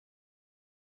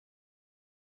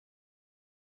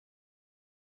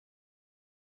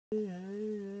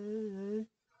Oh,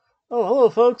 hello,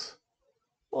 folks.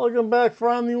 Welcome back for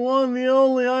I'm the one, the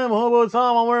only. I am Hobo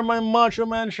Tom. I'm wearing my Macho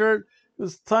Man shirt.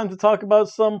 It's time to talk about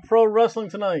some pro wrestling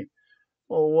tonight.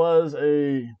 Well, it was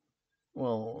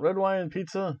red wine and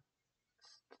pizza.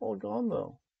 It's all gone,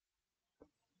 though.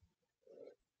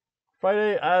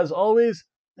 Friday, as always,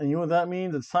 and you know what that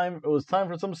means? It was time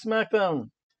for some SmackDown.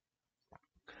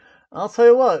 I'll tell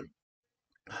you what,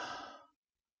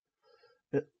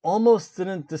 it almost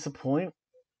didn't disappoint.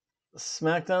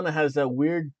 SmackDown has that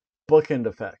weird bookend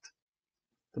effect.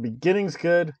 The beginning's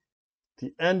good,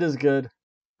 the end is good,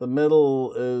 the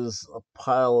middle is a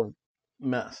pile of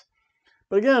mess.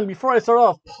 But again, before I start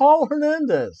off, Paul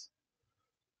Hernandez.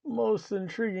 Most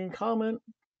intriguing comment.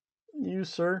 You,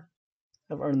 sir,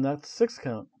 have earned that 6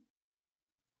 count.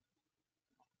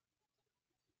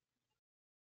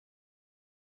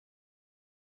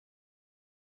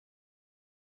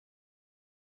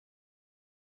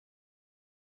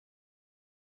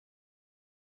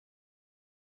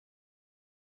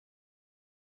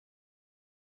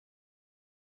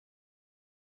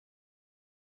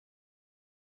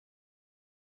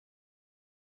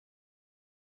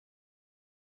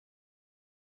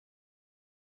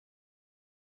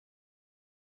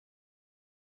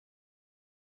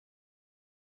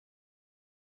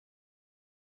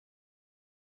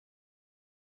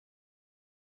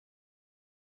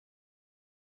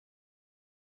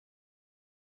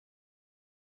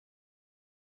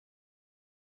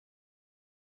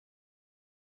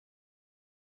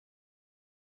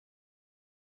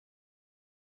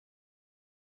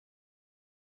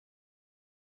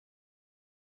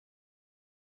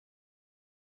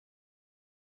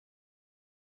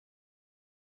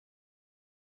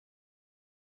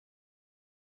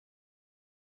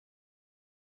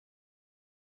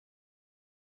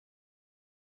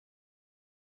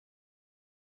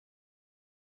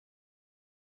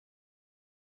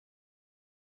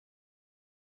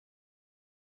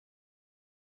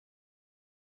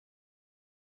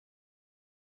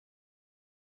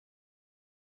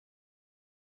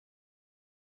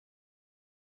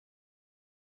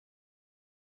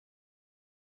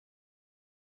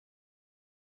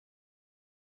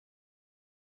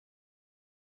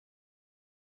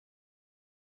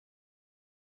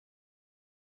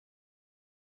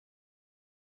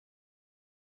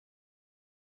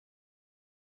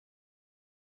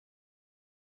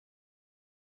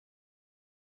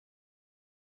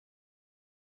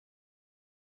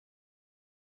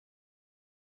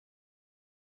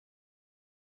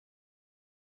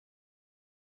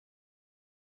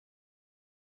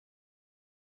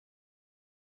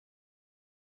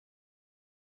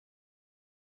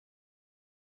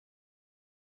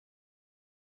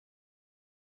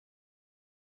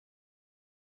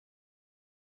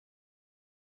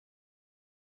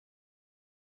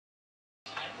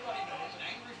 Everybody knows an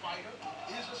angry fighter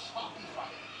is a sloppy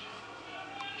fighter.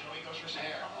 Joey goes for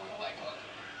center with a leg hook.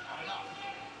 Not enough.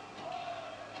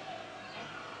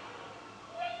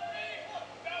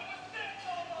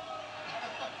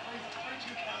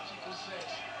 3 counts equals 6.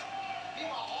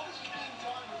 Meanwhile, all this is being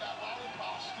done with that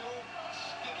lollipop still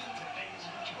sticking to things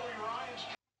in Joey Ryan's.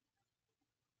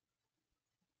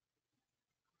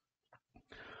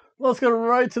 Let's get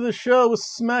right to the show with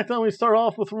SmackDown. We start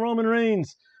off with Roman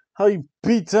Reigns. How he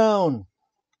beat down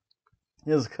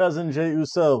his cousin Jey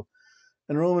Uso.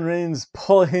 And Roman Reigns,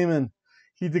 Paul Heyman,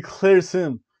 he declares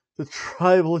him the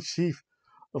tribal chief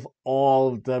of all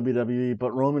of WWE.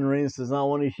 But Roman Reigns does not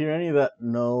want to hear any of that.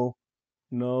 No.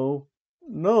 Nope.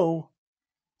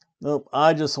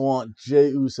 I just want Jey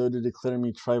Uso to declare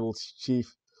me tribal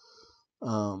chief.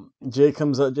 Jey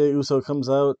Uso comes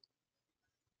out.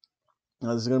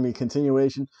 This is going to be a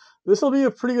continuation. This will be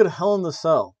a pretty good Hell in the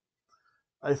Cell.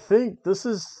 I think this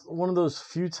is one of those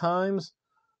few times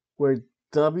where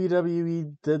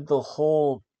WWE did the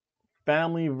whole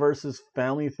family versus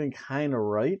family thing kind of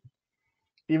right.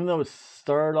 Even though it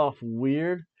started off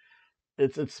weird,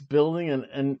 it's building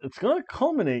and it's going to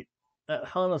culminate at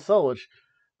Hell in a Cell, which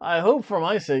I hope for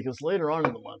my sake is later on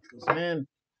in the month. Because, man,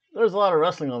 there's a lot of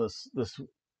wrestling on this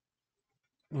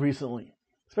recently,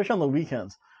 especially on the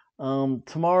weekends.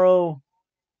 Tomorrow,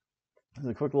 as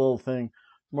a quick little thing,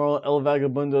 tomorrow El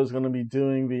Vagabundo is going to be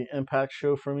doing the Impact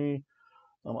show for me.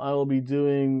 I will be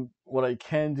doing what I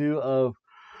can do of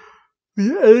the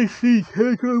NXT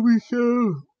Takeover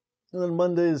show. And then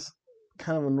Monday's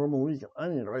kind of a normal week. I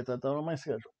need to write that down on my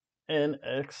schedule.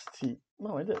 NXT.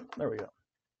 No, I did. There we go.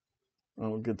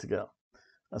 Oh, good to go.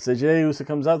 I say Jey Uso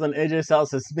comes out, then AJ Styles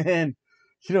says, man,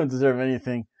 you don't deserve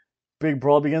anything. Big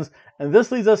brawl begins. And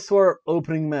this leads us to our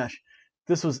opening match.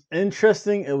 This was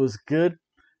interesting. It was good.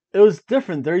 it was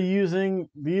different. They're using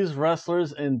these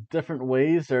wrestlers in different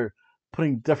ways. They're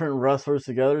putting different wrestlers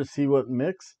together to see what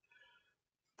mix.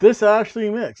 This actually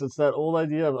mix. It's that old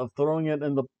idea of throwing it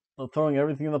in the throwing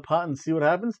everything in the pot and see what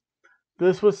happens.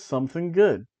 This was something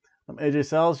good. AJ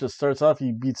Styles just starts off.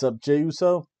 He beats up Jey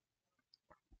Uso.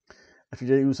 After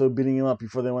Jey Uso beating him up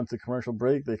before they went to commercial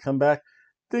break, they come back.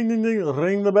 Ding ding ding!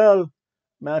 Ring the bell.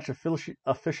 Match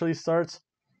officially starts.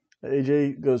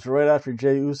 AJ goes right after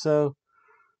Jey Uso.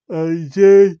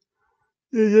 Jey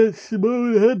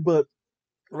Simone headbutt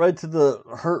right to the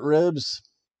hurt ribs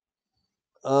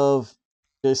of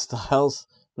AJ Styles.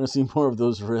 I'm gonna see more of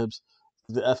those ribs.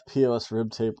 The FPOS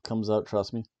rib tape comes out.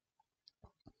 Trust me.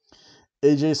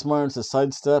 AJ smarts a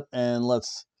sidestep and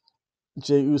lets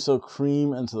Jey Uso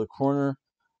cream into the corner.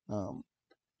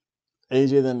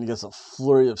 AJ then gets a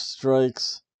flurry of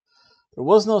strikes. There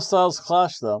was no Styles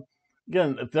clash, though.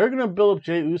 Again, if they're going to build up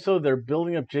Jey Uso, they're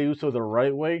building up Jey Uso the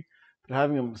right way. They're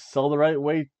having him sell the right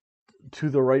way to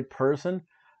the right person.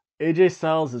 AJ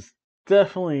Styles is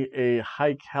definitely a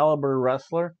high-caliber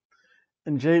wrestler,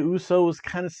 and Jey Uso was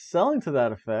kind of selling to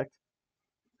that effect.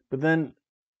 But then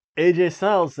AJ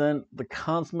Styles, then the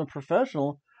consummate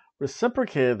professional,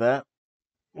 reciprocated that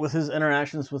with his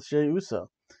interactions with Jey Uso.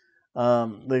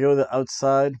 They go to the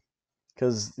outside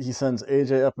because he sends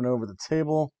AJ up and over the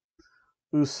table.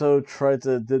 Uso tried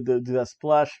to do that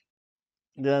splash.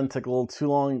 Again, took a little too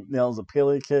long. Nails a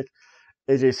Pele kick.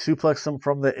 AJ suplexed him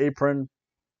from the apron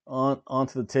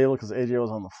onto the table because AJ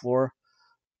was on the floor.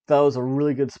 That was a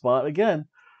really good spot. Again,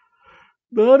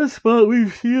 not a spot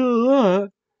we've seen a lot.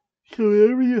 So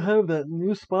whenever you have that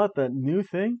new spot, that new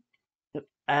thing, it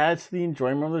adds to the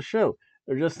enjoyment of the show.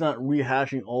 They're just not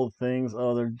rehashing old things.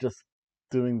 Oh, they're just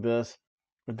doing this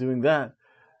or doing that.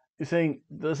 You're saying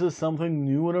this is something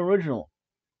new and original.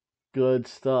 Good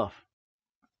stuff.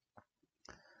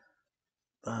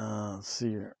 Let's see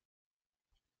here.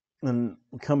 Then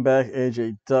we come back.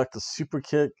 AJ ducked a super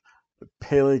kick, a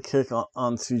Pele kick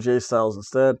onto Jey Styles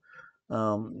instead.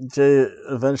 Jey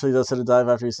eventually does hit a dive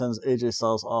after he sends AJ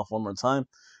Styles off one more time.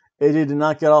 AJ did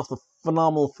not get off the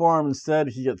phenomenal forearm. Instead,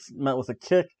 he gets met with a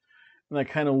kick and that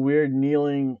kind of weird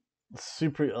kneeling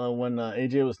super. When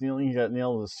AJ was kneeling, he got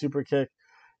nailed with a super kick.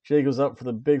 Jey goes up for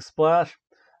the big splash.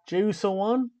 Jey Uso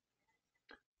won.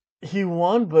 He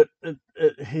won, but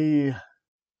he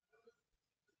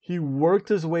worked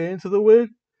his way into the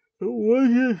win. It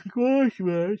wasn't a squash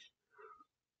match.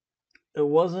 It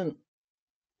wasn't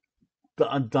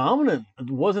a dominant. It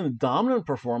wasn't a dominant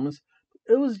performance.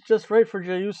 It was just right for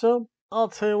Jey Uso. I'll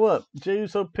tell you what, Jey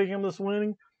Uso picking up this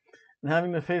winning and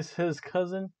having to face his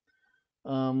cousin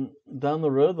down the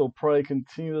road. They'll probably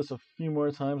continue this a few more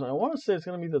times. I want to say it's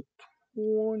going to be the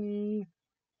 20.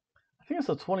 I think it's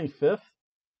the 25th.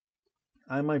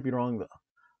 I might be wrong though,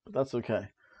 but that's okay.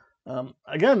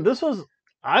 Again,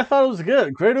 I thought it was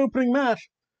good. Great opening match.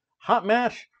 Hot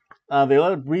match. They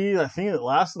let it breathe. I think it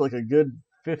lasted like a good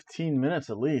 15 minutes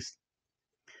at least.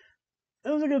 It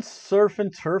was a good surf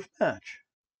and turf match.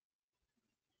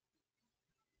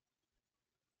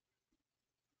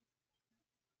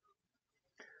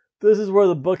 This is where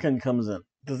the bookend comes in.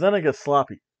 Because then it gets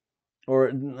sloppy. Or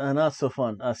not so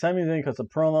fun. Sami Zayn cuts a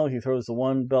promo. He throws the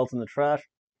one belt in the trash.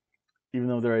 Even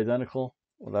though they're identical.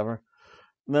 Whatever.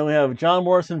 And then we have John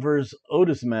Morrison versus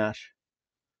Otis match.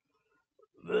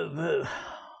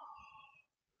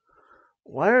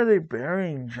 Why are they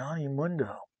burying Johnny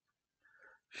Mundo?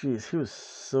 Jeez, he was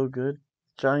so good.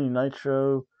 Johnny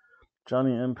Nitro,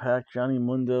 Johnny Impact, Johnny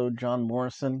Mundo, John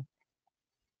Morrison.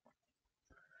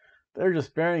 They're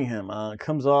just burying him.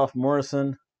 Comes off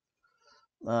Morrison.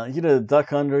 He did a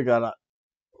duck under,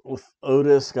 with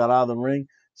Otis, got out of the ring.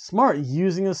 Smart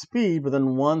using his speed, but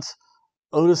then once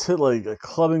Otis hit like a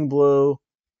clubbing blow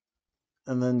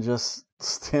and then just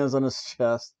stands on his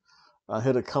chest.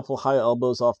 Hit a couple high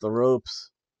elbows off the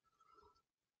ropes.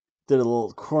 Did a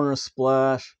little corner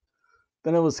splash.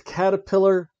 Then it was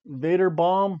Caterpillar Vader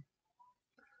Bomb.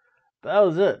 That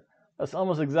was it. That's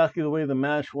almost exactly the way the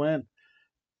match went.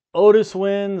 Otis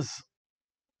wins.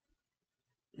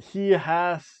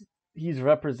 He's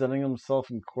representing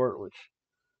himself in court, which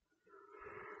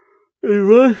in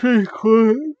wrestling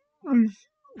court is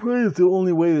probably the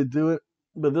only way to do it.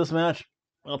 But this match,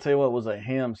 I'll tell you what, was a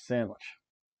ham sandwich.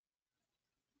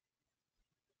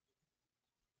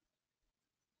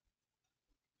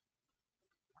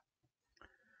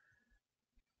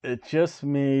 It just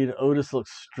made Otis look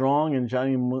strong and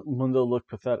Johnny Mundo look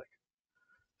pathetic.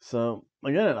 So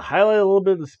again, it highlighted a little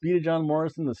bit of the speed of John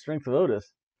Morrison, the strength of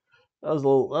Otis. That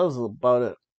was about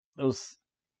it. It was,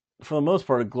 for the most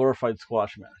part, a glorified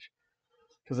squash match.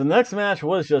 Because the next match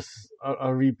was just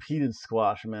a repeated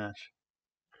squash match.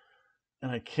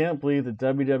 And I can't believe the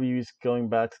WWE is going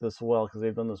back to this well, because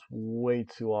they've done this way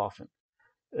too often.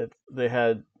 They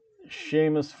had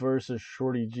Sheamus versus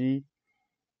Shorty G.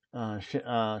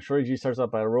 Shorty G starts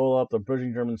out by a roll up, the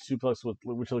bridging German suplex,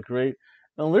 which looked great.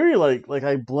 And literally, like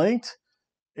I blinked,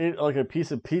 ate like a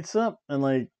piece of pizza, and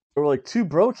like there were like 2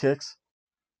 bro kicks.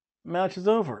 Match is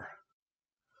over.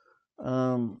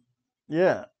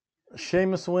 Yeah,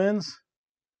 Sheamus wins.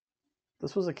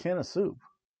 This was a can of soup.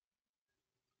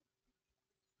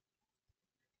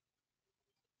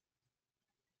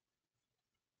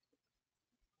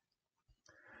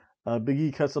 Big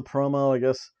E cuts a promo. I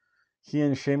guess he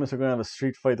and Sheamus are going to have a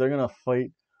street fight. They're going to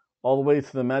fight all the way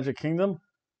to the Magic Kingdom.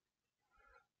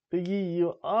 Big E,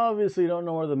 you obviously don't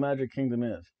know where the Magic Kingdom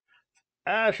is.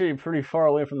 Actually, pretty far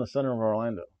away from the center of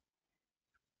Orlando.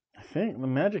 I think the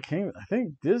Magic Kingdom, I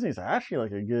think Disney's actually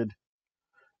like a good,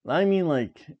 I mean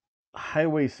like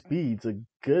highway speed's a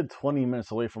good 20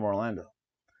 minutes away from Orlando.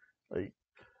 Like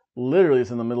literally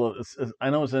it's in the middle of, I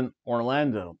know it's in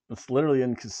Orlando. It's literally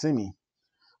in Kissimmee.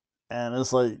 And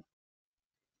it's like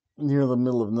near the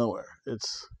middle of nowhere.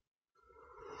 It's,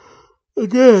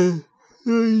 again,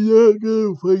 they're not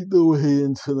going to fight their way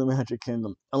into the Magic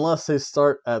Kingdom unless they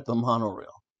start at the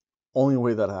monorail. Only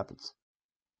way that happens.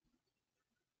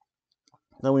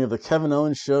 Then we have the Kevin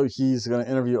Owens show. He's going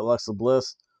to interview Alexa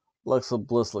Bliss. Alexa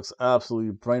Bliss looks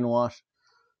absolutely brainwashed.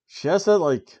 She has that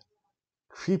like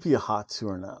creepy hot to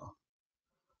her now.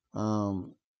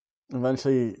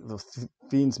 Eventually, the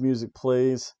Fiend's music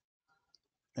plays,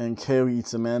 and KO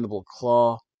eats a mandible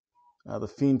claw. The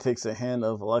Fiend takes a hand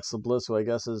of Alexa Bliss, who I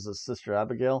guess is his sister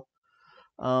Abigail.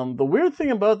 The weird thing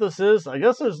about this is, I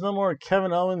guess there's no more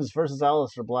Kevin Owens versus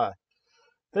Aleister Black.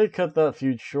 They cut that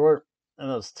feud short, and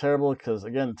that was terrible because,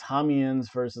 again, Tommy Ends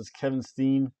versus Kevin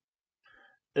Steen,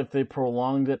 if they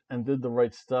prolonged it and did the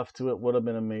right stuff to it, would have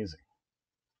been amazing.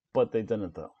 But they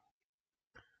didn't, though.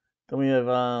 Then we have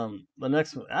the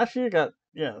next. Actually,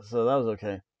 so that was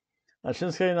okay.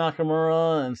 Shinsuke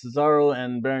Nakamura and Cesaro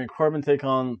and Baron Corbin take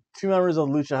on 2 members of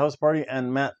the Lucha House Party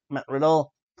and Matt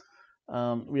Riddle.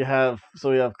 We have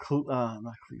Grand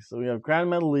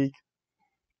Metalik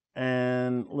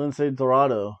and Lindsay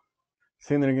Dorado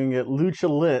saying they're going to get Lucha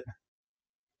Lit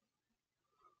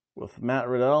with Matt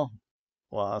Riddle.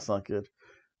 Wow, that's not good.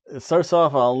 It starts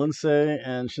off Lindsay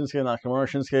and Shinsuke Nakamura.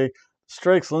 Shinsuke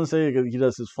strikes Lindsay. He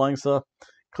does his flying stuff.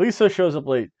 Kalisto shows up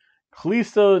late.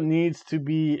 Kalisto needs to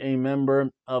be a member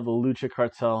of the Lucha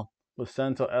Cartel with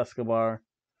Santo Escobar,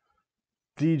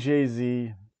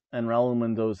 DJZ, and Raul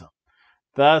Mendoza.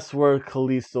 That's where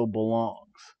Kalisto belongs.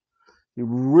 He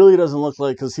really doesn't look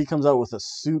like, because he comes out with a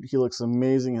suit. He looks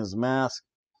amazing. His mask.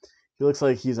 He looks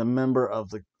like he's a member of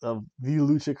the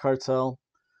Lucha Cartel.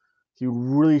 He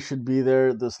really should be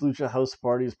there. This Lucha House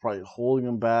Party is probably holding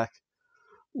him back.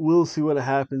 We'll see what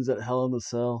happens at Hell in a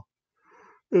Cell.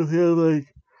 If they have like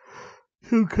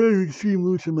some kind of extreme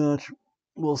Lucha match,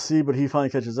 we'll see. But he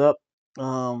finally catches up.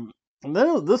 And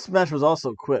then this match was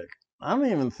also quick. I don't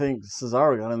even think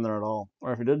Cesaro got in there at all.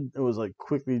 Or if he did, it was like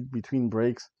quickly between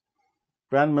breaks.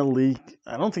 Grand Metalik,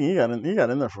 I don't think he got in. He got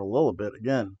in there for a little bit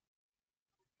again.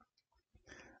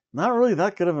 Not really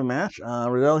that good of a match.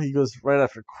 Riddle, he goes right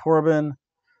after Corbin.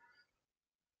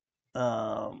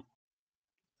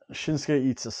 Shinsuke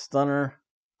eats a stunner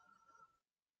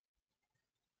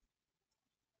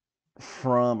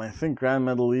from, I think, Grand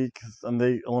Metalik, and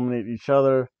they eliminate each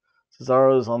other.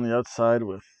 Cesaro's on the outside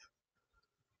with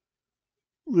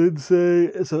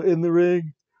Lindsay. So in the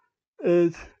ring,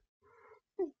 it's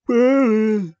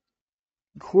Baron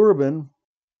Corbin.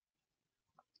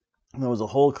 And there was a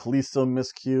whole Kalisto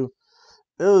miscue.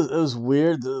 It was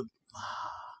weird.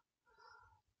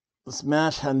 This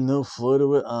match had no flow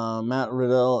to it. Matt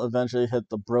Riddle eventually hit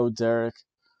the Bro Derek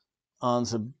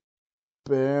onto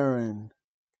Baron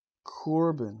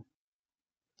Corbin.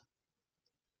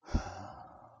 It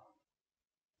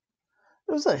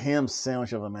was a ham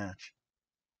sandwich of a match.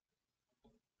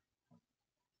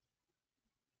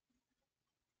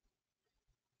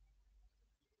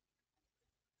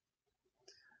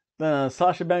 Then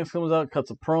Sasha Banks comes out,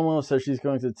 cuts a promo, says she's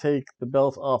going to take the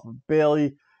belt off of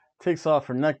Bayley, takes off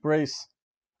her neck brace.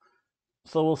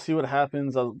 So we'll see what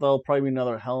happens. That'll probably be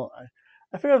another Hell.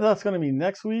 I figure if that's going to be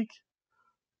next week,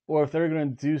 or if they're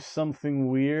going to do something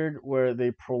weird where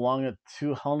they prolong it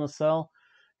to Hell in a Cell.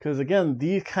 Because again,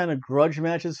 these kind of grudge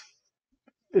matches,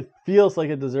 it feels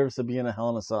like it deserves to be in a Hell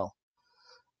in a Cell.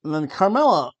 And then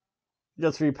Carmella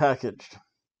gets repackaged.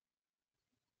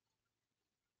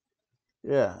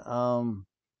 Yeah,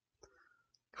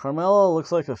 Carmella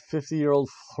looks like a 50-year-old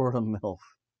Florida MILF.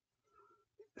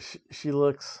 she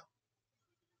looks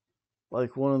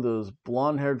like one of those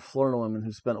blonde-haired Florida women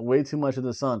who spent way too much in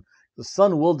the sun. The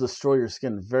sun will destroy your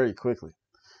skin very quickly.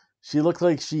 She looked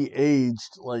like she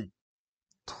aged like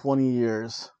 20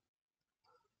 years.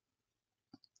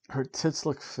 Her tits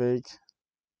look fake.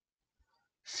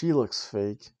 She looks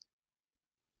fake.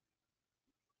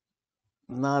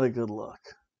 Not a good look.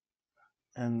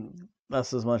 And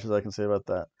that's as much as I can say about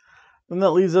that. And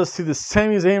that leads us to the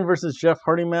Sami Zayn versus Jeff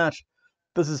Hardy match.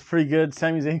 This is pretty good.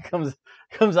 Sami Zayn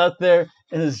comes out there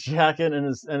in his jacket and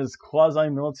his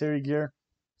quasi-military gear.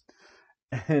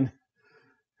 And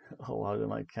oh wow, did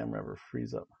my camera ever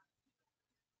freeze up?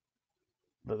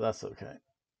 But that's okay.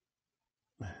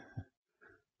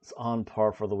 It's on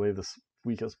par for the way this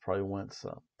week has probably went.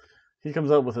 So he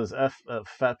comes out with his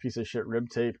fat piece of shit rib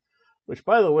tape, which,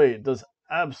 by the way, does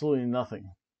absolutely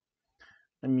nothing.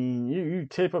 I mean, you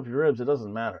tape up your ribs, it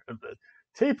doesn't matter.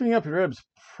 Taping up your ribs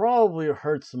probably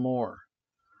hurts more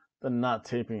than not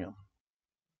taping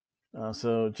them.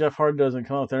 So Jeff Hardy doesn't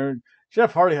come out there.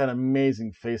 Jeff Hardy had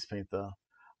amazing face paint, though.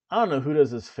 I don't know who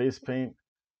does his face paint.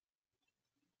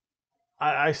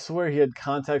 I swear he had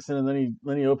contacts in, and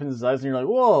then he opens his eyes, and you're like,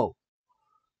 whoa,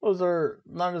 those are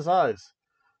not his eyes.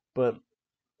 But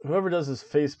whoever does his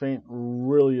face paint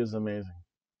really is amazing.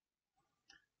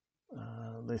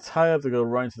 They tie up to go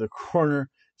right into the corner.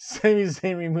 Sami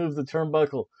Zayn removes the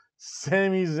turnbuckle.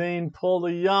 Sami Zayn pulled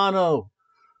a Yano.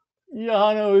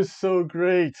 Yano is so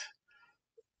great.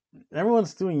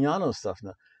 Everyone's doing Yano stuff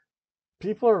now.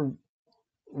 People are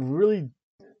really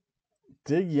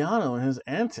dig Yano and his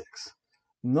antics.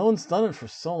 No one's done it for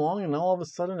so long, and now all of a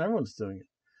sudden everyone's doing it.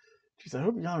 Jeez, I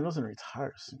hope Yano doesn't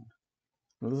retire soon.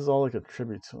 This is all like a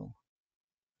tribute to him.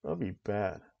 That would be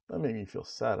bad. That made me feel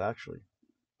sad, actually.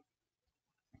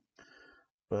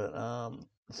 But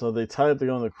so they tie up to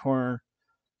go in the corner.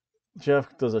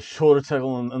 Jeff does a shoulder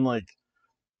tackle, and like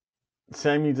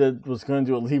Sammy was going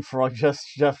to do a leapfrog.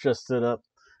 Jeff just stood up,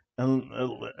 and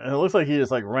it looks like he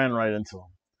just like ran right into him,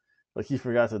 like he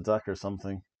forgot to duck or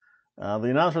something. The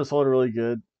announcers told it really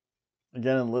good.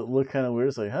 Again, it looked kind of weird.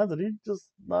 It's like, did he just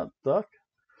not duck?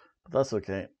 But that's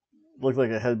okay. Looked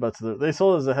like a headbutt to they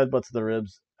sold it as a headbutt to the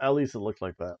ribs. At least it looked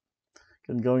like that.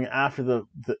 And going after the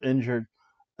injured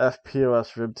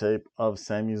FPOS rib tape of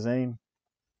Sami Zayn.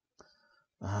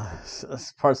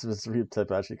 Parts of his rib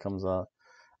tape actually comes off.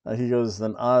 He goes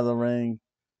then out of the ring.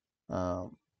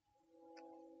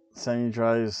 Sami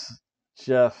drives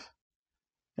Jeff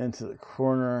into the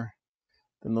corner.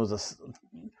 Then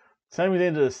Sami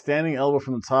Zayn did a standing elbow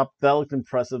from the top. That looked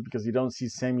impressive because you don't see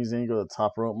Sami Zayn go to the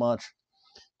top rope much.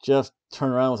 Jeff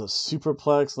turned around with a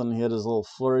superplex. Then he had his little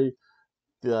flurry.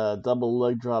 The double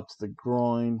leg drop to the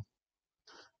groin.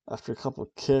 After a couple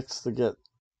of kicks to get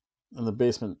in the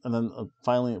basement, and then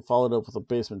finally followed up with a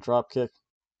basement drop kick.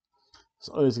 It's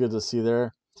always good to see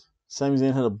there. Sami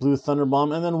Zayn had a blue thunder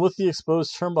bomb, and then with the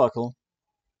exposed turnbuckle,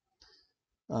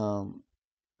 a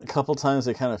couple times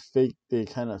they kind of fake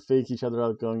each other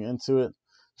out going into it.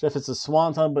 Jeff hits a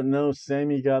swanton, but no,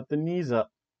 Sami got the knees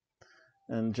up,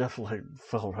 and Jeff like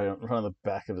fell right on the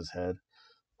back of his head.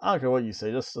 I don't care what you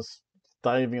say, just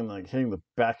diving and like hitting the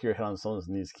back of your head on someone's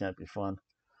knees can't be fun.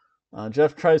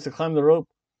 Jeff tries to climb the rope,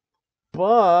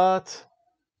 but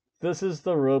this is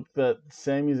the rope that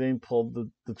Sami Zayn pulled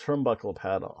the turnbuckle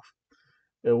pad off.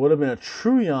 It would have been a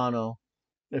true Yano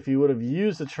if he would have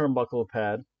used the turnbuckle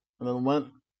pad and then went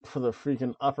for the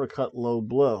freaking uppercut low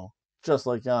blow, just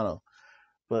like Yano.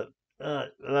 But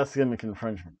that's gimmick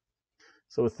infringement.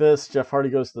 So with this, Jeff Hardy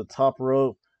goes to the top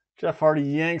rope. Jeff Hardy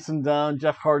yanks him down.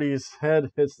 Jeff Hardy's head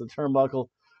hits the turnbuckle.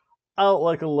 Out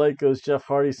like a light goes Jeff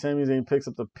Hardy. Sami Zayn picks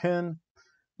up the pin,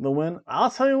 the win.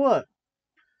 I'll tell you what.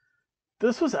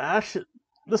 This is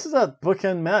that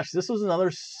bookend match. This was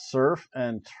another surf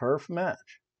and turf match.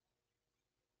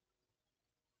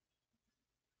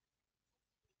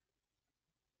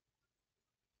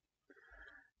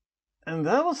 And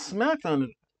that was SmackDown. It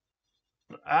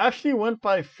actually went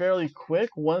by fairly quick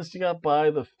once you got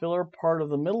by the filler part of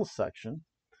the middle section.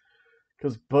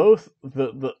 Because both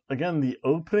the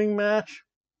opening match,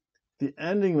 the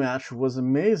ending match was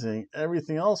amazing.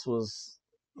 Everything else was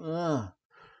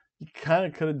you kind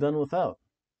of could have done without.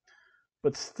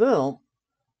 But still,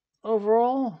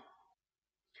 overall,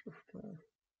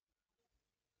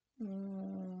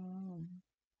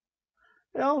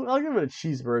 yeah, I'll give it a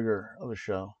cheeseburger of a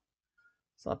show.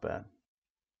 It's not bad.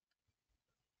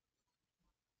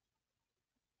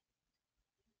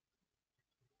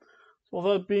 Well,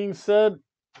 that being said,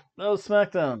 that was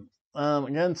SmackDown.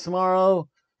 Again, tomorrow,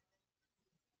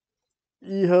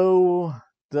 Hijo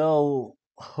del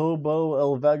Hobo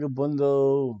El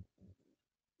Vagabundo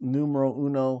numero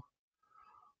uno,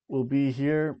 will be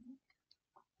here.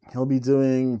 He'll be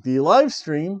doing the live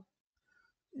stream.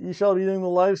 You shall be doing the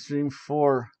live stream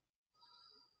for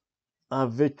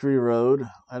Victory Road.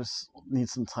 I just need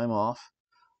some time off.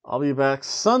 I'll be back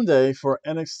Sunday for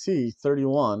NXT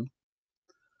 31.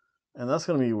 And that's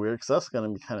going to be weird because that's going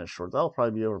to be kind of short. That'll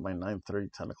probably be over by 9:30,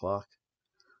 10 o'clock.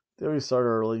 They always start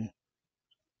early.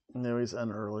 And they always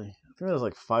end early. I think there's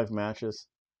like 5 matches.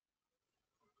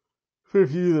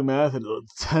 If you do the math, it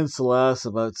tends to last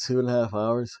about 2.5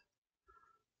 hours.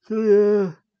 So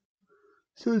yeah.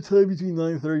 Sometime between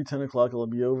 9:30, 10 o'clock it'll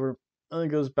be over. And it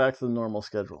goes back to the normal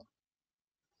schedule.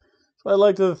 So I'd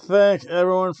like to thank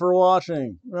everyone for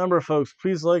watching. Remember, folks,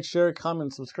 please like, share,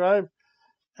 comment, subscribe.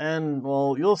 And,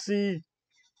 well, you'll see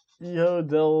Hijo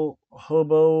del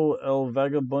Hobo El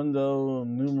Vagabundo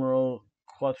Numero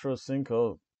Cuatro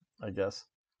Cinco, I guess,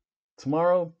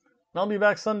 tomorrow. And I'll be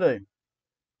back Sunday.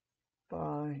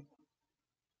 Bye.